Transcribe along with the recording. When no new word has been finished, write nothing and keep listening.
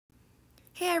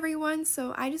Hey everyone,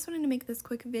 so I just wanted to make this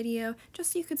quick video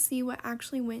just so you could see what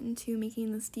actually went into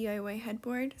making this DIY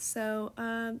headboard. So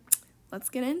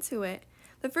let's get into it.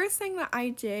 The first thing that I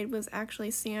did was actually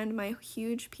sand my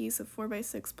huge piece of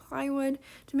 4x6 plywood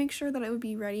to make sure that it would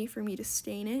be ready for me to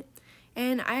stain it.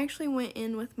 And I actually went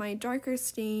in with my darker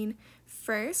stain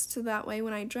first, so that way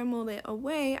when I dremeled it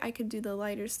away, I could do the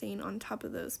lighter stain on top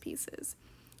of those pieces.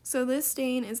 So this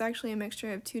stain is actually a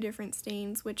mixture of two different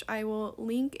stains, which I will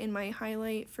link in my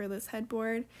highlight for this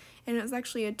headboard, and it was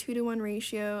actually a 2-to-1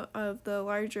 ratio of the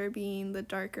larger being the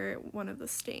darker one of the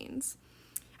stains.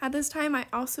 At this time I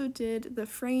also did the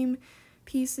frame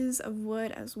pieces of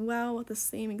wood as well with the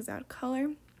same exact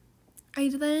color. I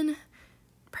then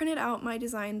printed out my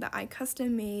design that I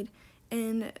custom made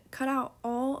and cut out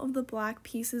all of the black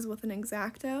pieces with an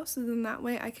X-Acto, so then that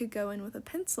way I could go in with a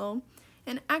pencil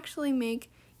and actually make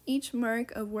each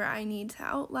mark of where I need to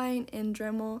outline and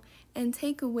dremel and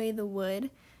take away the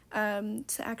wood to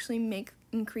actually make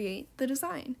and create the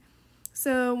design.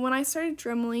 So when I started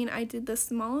dremeling, I did the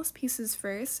smallest pieces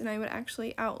first, and I would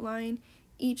actually outline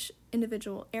each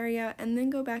individual area and then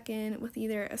go back in with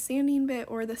either a sanding bit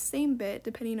or the same bit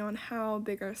depending on how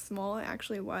big or small it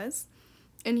actually was.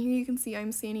 And here you can see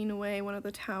I'm sanding away one of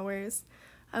the towers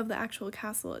of the actual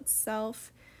castle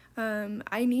itself.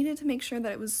 I needed to make sure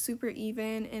that it was super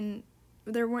even and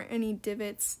there weren't any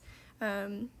divots,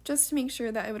 just to make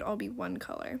sure that it would all be one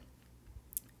color.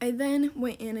 I then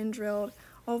went in and drilled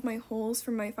all of my holes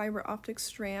for my fiber optic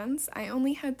strands. I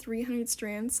only had 300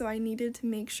 strands, so I needed to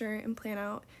make sure and plan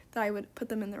out that I would put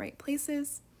them in the right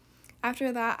places.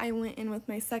 After that, I went in with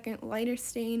my second lighter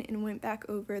stain and went back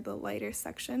over the lighter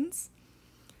sections.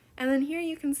 And then here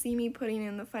you can see me putting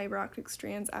in the fiber optic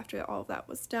strands after all of that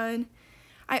was done.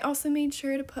 I also made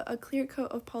sure to put a clear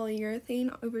coat of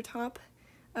polyurethane over top,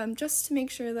 just to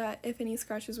make sure that if any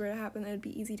scratches were to happen, it would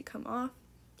be easy to come off.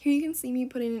 Here you can see me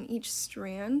putting in each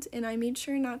strand, and I made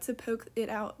sure not to poke it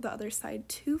out the other side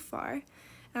too far.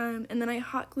 And then I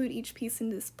hot glued each piece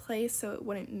into this place so it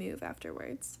wouldn't move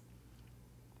afterwards.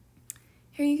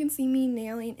 Here you can see me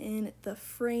nailing in the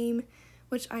frame,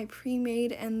 which I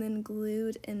pre-made and then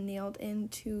glued and nailed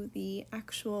into the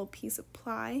actual piece of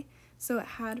ply, so it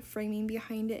had framing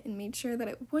behind it and made sure that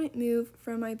it wouldn't move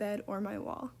from my bed or my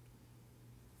wall.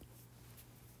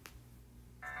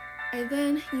 I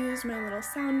then used my little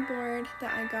soundboard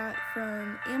that I got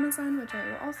from Amazon, which I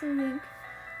will also link.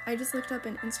 I just looked up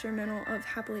an instrumental of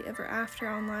Happily Ever After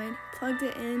online, plugged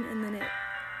it in, and then it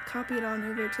copied on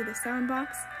over to the sound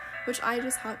box, which I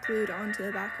just hot glued onto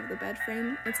the back of the bed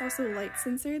frame. It's also light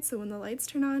censored, so when the lights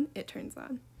turn on, it turns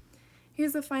on.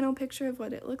 Here's a final picture of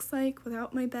what it looks like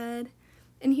without my bed.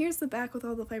 And here's the back with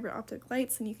all the fiber optic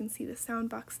lights, and you can see the sound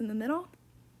box in the middle.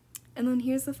 And then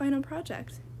here's the final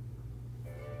project.